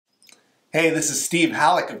Hey, this is Steve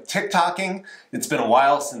Halleck of TickTocking. It's been a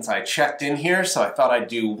while since I checked in here, so I thought I'd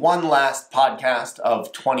do one last podcast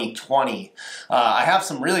of 2020. I have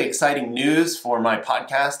some really exciting news for my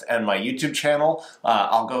podcast and my YouTube channel.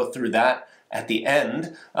 I'll go through that at the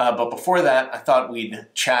end. But before that, I thought we'd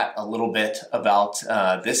chat a little bit about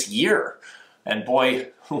this year. And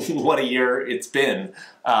boy, what a year it's been.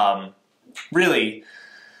 Really,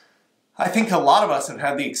 I think a lot of us have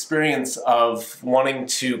had the experience of wanting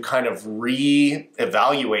to kind of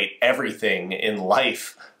re-evaluate everything in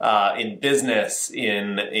life, in business,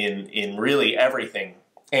 in really everything.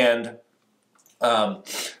 And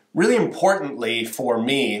really importantly for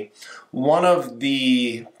me, one of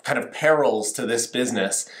the kind of perils to this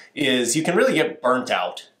business is you can really get burnt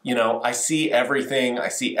out. You know, I see everything, I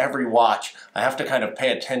see every watch, I have to kind of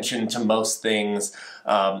pay attention to most things.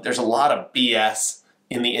 There's a lot of BS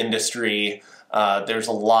in the industry. There's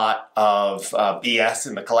a lot of BS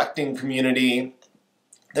in the collecting community.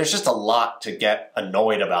 There's just a lot to get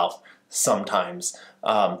annoyed about sometimes.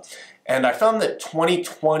 And I found that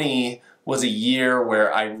 2020 was a year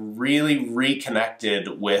where I really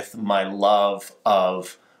reconnected with my love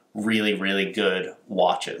of really, really good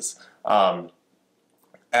watches.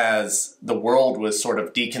 As the world was sort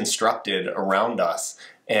of deconstructed around us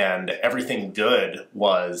and everything good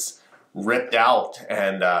was ripped out,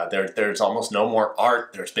 and there's almost no more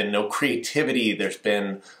art, there's been no creativity, there's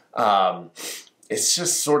been, it's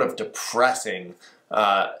just sort of depressing.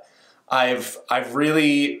 I've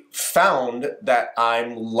really found that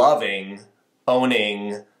I'm loving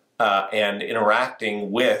owning and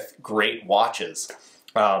interacting with great watches.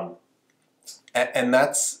 And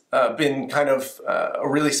that's been kind of a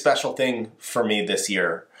really special thing for me this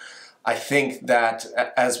year. I think that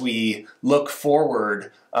as we look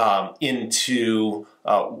forward into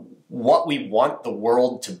what we want the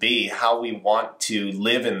world to be, how we want to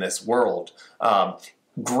live in this world,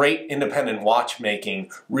 great independent watchmaking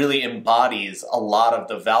really embodies a lot of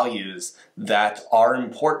the values that are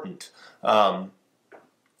important.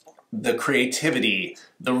 The creativity,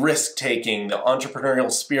 the risk-taking, the entrepreneurial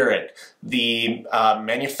spirit, the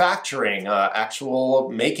manufacturing, actual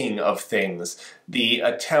making of things, the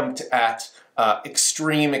attempt at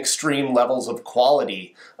extreme levels of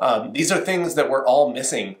quality. These are things that we're all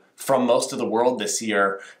missing from most of the world this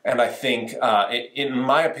year, and I think, in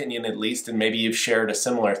my opinion at least, and maybe you've shared a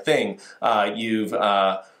similar thing, you've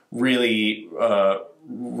really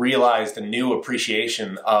realized a new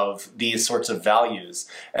appreciation of these sorts of values.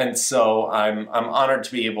 And so I'm honored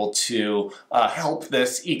to be able to help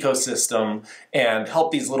this ecosystem and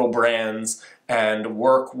help these little brands and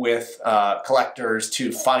work with collectors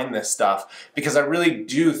to find this stuff, because I really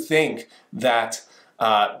do think that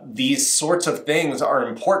these sorts of things are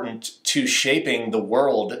important to shaping the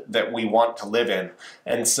world that we want to live in.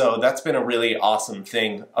 And so that's been a really awesome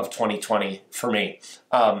thing of 2020 for me.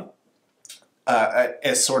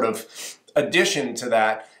 As sort of addition to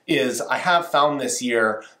that is I have found this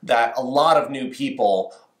year that a lot of new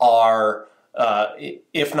people are,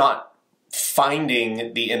 if not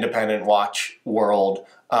finding the independent watch world,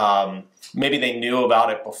 maybe they knew about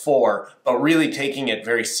it before, but really taking it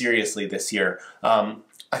very seriously this year. I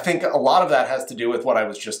think a lot of that has to do with what I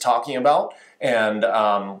was just talking about, and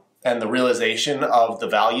the realization of the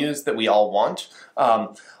values that we all want.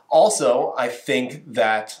 Also, I think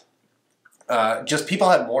that just people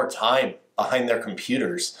have more time behind their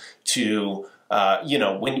computers to, you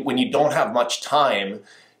know, when you don't have much time,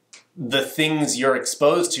 the things you're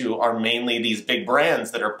exposed to are mainly these big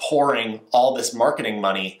brands that are pouring all this marketing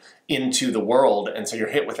money into the world. And so you're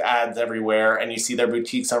hit with ads everywhere, and you see their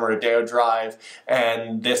boutiques on Rodeo Drive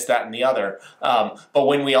and this, that, and the other. But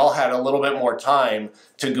when we all had a little bit more time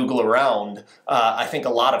to Google around, I think a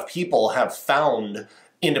lot of people have found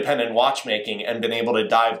independent watchmaking and been able to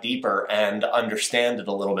dive deeper and understand it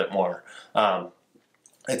a little bit more.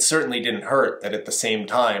 It certainly didn't hurt that at the same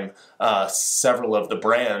time, several of the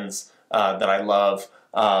brands that I love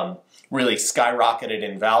really skyrocketed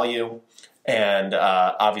in value. And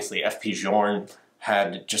obviously FP Journe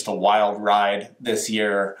had just a wild ride this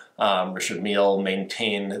year. Richard Mille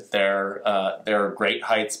maintained their great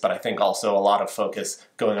heights, but I think also a lot of focus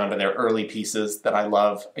going on to their early pieces that I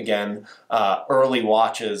love. Again, early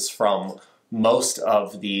watches from most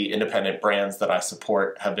of the independent brands that I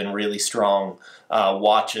support have been really strong.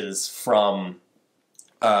 Watches from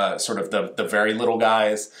sort of the very little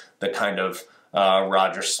guys, the kind of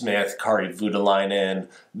Roger Smith, Kari Voutilainen,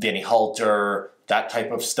 Vinnie Halter, that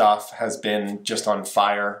type of stuff has been just on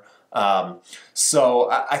fire.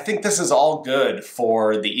 So I think this is all good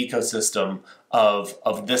for the ecosystem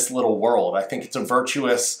of this little world. I think it's a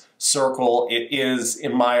virtuous circle. It is,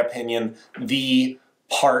 in my opinion, the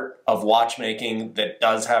part of watchmaking that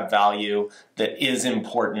does have value, that is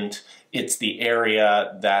important. It's the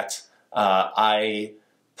area that I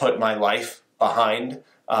put my life behind.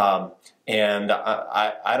 And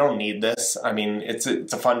I don't need this. I mean, it's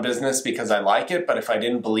a fun business because I like it, but if I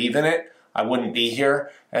didn't believe in it, I wouldn't be here.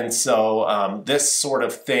 And so this sort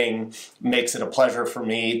of thing makes it a pleasure for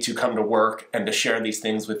me to come to work and to share these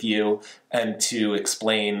things with you and to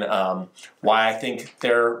explain why I think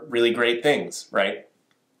they're really great things, right?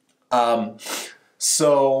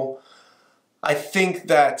 So I think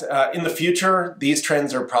that in the future, these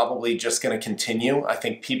trends are probably just going to continue. I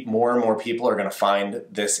think more and more people are going to find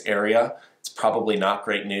this area. It's probably not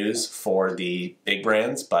great news for the big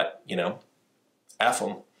brands, but, you know, F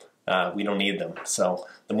them. We don't need them. So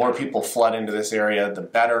the more people flood into this area, the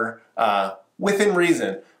better, within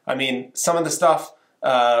reason. I mean, some of the stuff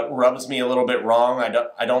rubs me a little bit wrong.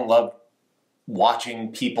 I don't love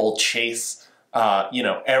watching people chase, you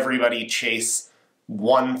know, everybody chase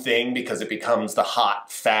one thing because it becomes the hot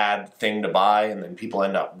fad thing to buy, and then people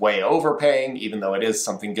end up way overpaying, even though it is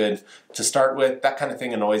something good to start with. That kind of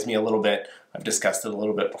thing annoys me a little bit. I've discussed it a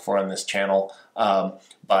little bit before on this channel,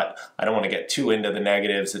 but I don't want to get too into the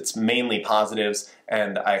negatives. It's mainly positives,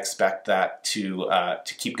 and I expect that to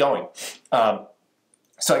keep going.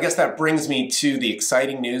 So I guess that brings me to the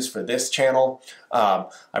exciting news for this channel.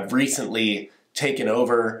 I've recently taken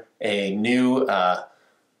over a new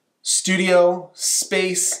studio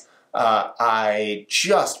space. I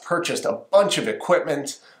just purchased a bunch of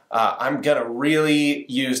equipment. I'm gonna really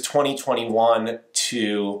use 2021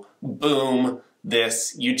 to boom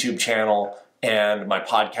this YouTube channel and my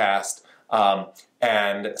podcast.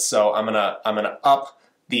 And so I'm gonna up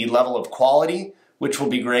the level of quality, which will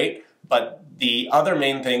be great. But the other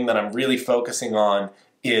main thing that I'm really focusing on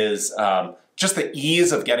is just the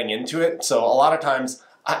ease of getting into it. So a lot of times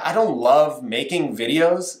I don't love making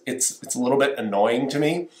videos. It's a little bit annoying to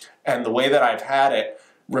me. And the way that I've had it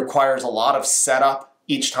requires a lot of setup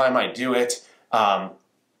each time I do it.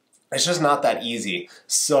 It's just not that easy.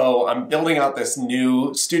 So I'm building out this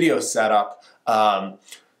new studio setup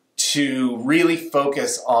to really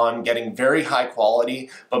focus on getting very high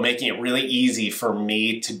quality, but making it really easy for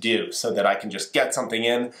me to do so that I can just get something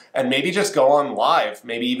in and maybe just go on live,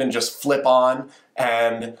 maybe even just flip on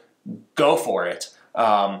and go for it.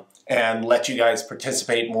 And let you guys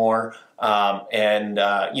participate more,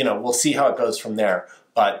 you know, we'll see how it goes from there.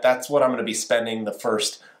 But that's what I'm going to be spending the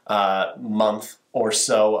first month or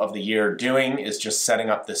so of the year doing, is just setting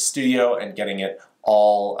up this studio and getting it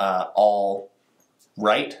all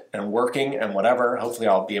right and working and whatever. Hopefully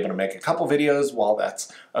I'll be able to make a couple videos while that's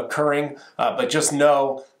occurring, but just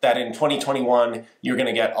know that in 2021 you're going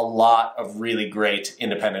to get a lot of really great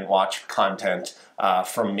independent watch content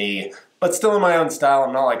from me, but still in my own style.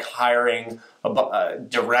 I'm not like hiring a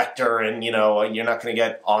director, and you know, you're not going to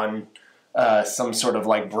get on some sort of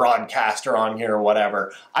like broadcaster on here or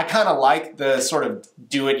whatever. I kind of like the sort of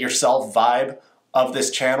do-it-yourself vibe of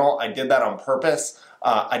this channel. I did that on purpose.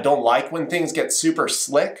 I don't like when things get super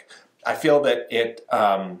slick. I feel that it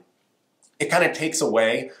kind of takes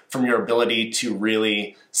away from your ability to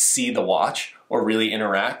really see the watch or really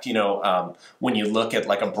interact. You know, when you look at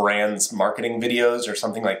like a brand's marketing videos or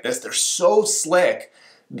something like this, they're so slick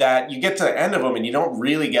that you get to the end of them and you don't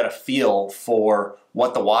really get a feel for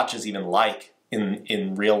what the watch is even like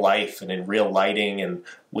in real life and in real lighting and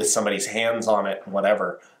with somebody's hands on it and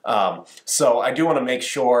whatever. So I do want to make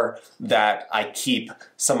sure that I keep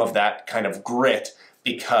some of that kind of grit,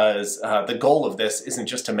 because the goal of this isn't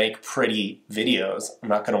just to make pretty videos. I'm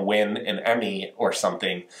not going to win an Emmy or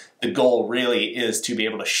something. The goal really is to be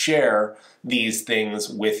able to share these things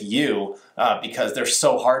with you, because they're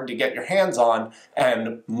so hard to get your hands on,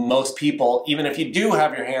 and most people, even if you do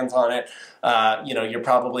have your hands on it, you know, you're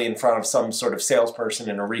probably in front of some sort of salesperson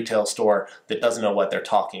in a retail store that doesn't know what they're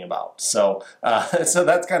talking about. So, so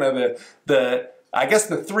that's kind of I guess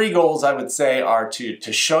the three goals I would say are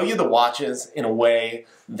to show you the watches in a way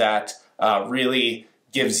that really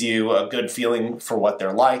gives you a good feeling for what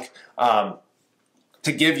they're like,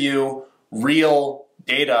 to give you real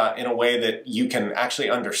data in a way that you can actually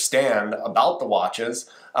understand about the watches,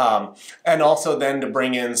 and also then to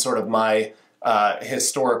bring in sort of my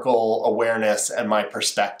historical awareness and my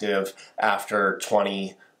perspective after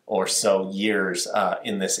 20 or so years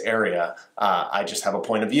in this area. I just have a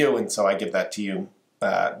point of view, and so I give that to you.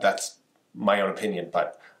 That's my own opinion,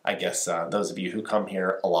 but I guess those of you who come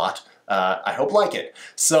here a lot, I hope like it.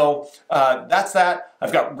 So that's that.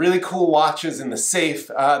 I've got really cool watches in the safe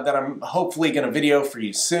that I'm hopefully going to video for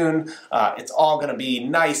you soon. It's all going to be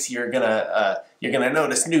nice. You're going to You're going to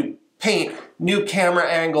notice new paint, new camera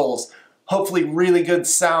angles, hopefully really good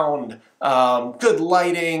sound, good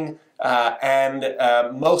lighting, and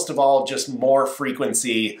most of all, just more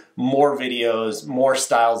frequency, more videos, more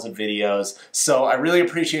styles of videos. So I really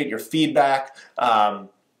appreciate your feedback. I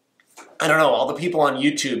don't know, all the people on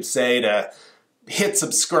YouTube say to hit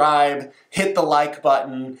subscribe, hit the like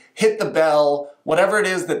button, hit the bell, whatever it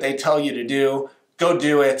is that they tell you to do, go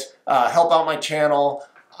do it. Help out my channel.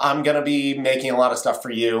 I'm going to be making a lot of stuff for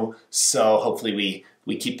you, so hopefully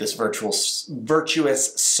we keep this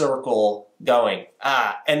virtuous circle going.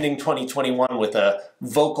 Ending 2021 with a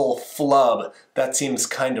vocal flub. That seems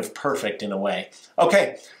kind of perfect in a way.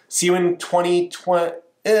 Okay, see you in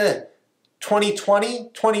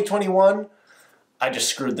 2021. I just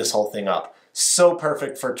screwed this whole thing up. So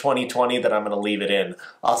perfect for 2020 that I'm going to leave it in.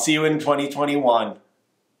 I'll see you in 2021.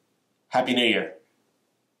 Happy New Year.